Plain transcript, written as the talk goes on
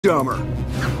dumber.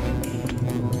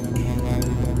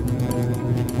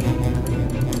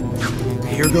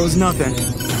 Here goes nothing.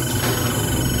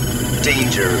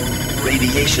 Danger.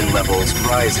 Radiation levels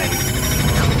rising.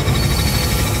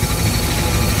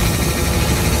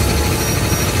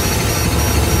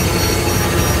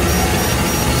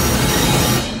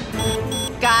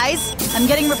 Guys, I'm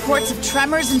getting reports of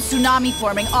tremors and tsunami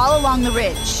forming all along the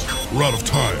ridge. We're out of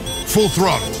time. Full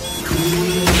throttle.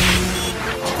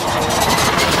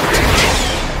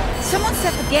 Someone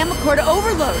set the gamma core to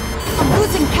overload. I'm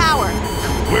losing power.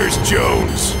 Where's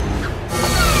Jones?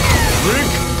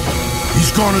 Rick?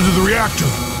 He's gone into the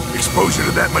reactor. Exposure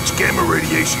to that much gamma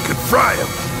radiation could fry him.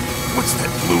 What's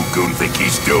that blue goon think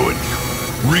he's doing?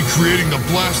 Recreating the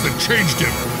blast that changed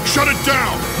him. Shut it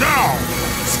down, now!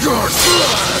 Scar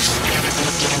slash!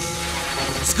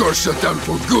 Scar shut down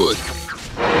for good.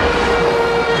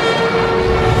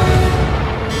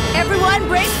 Everyone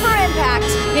brace for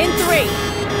impact. In 3,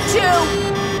 2,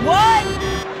 1.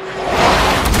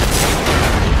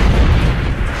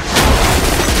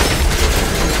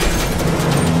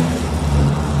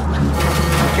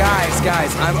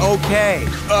 Guys, I'm okay.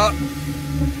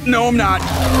 No, I'm not.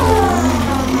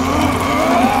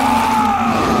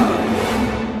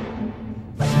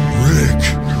 Rick,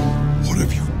 what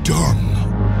have you done?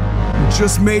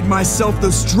 Just made myself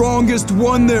the strongest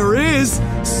one there is.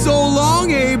 So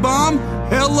long, A-Bomb.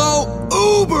 Hello,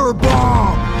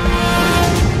 Uber-Bomb.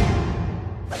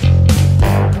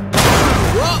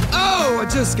 Whoa, I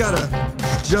just gotta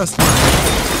adjust my...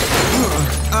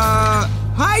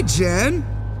 Hi, Jen.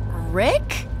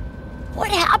 Rick?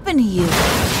 What happened to you?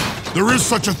 There is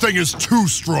such a thing as too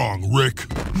strong, Rick.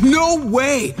 No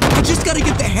way! I just gotta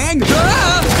get the hang of it.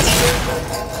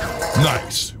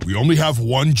 Nice. We only have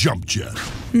one jump jet.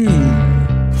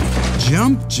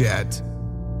 Jump jet?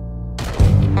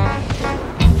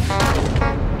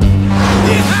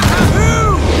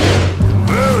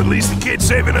 Well, at least the kid's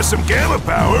saving us some gamma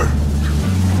power.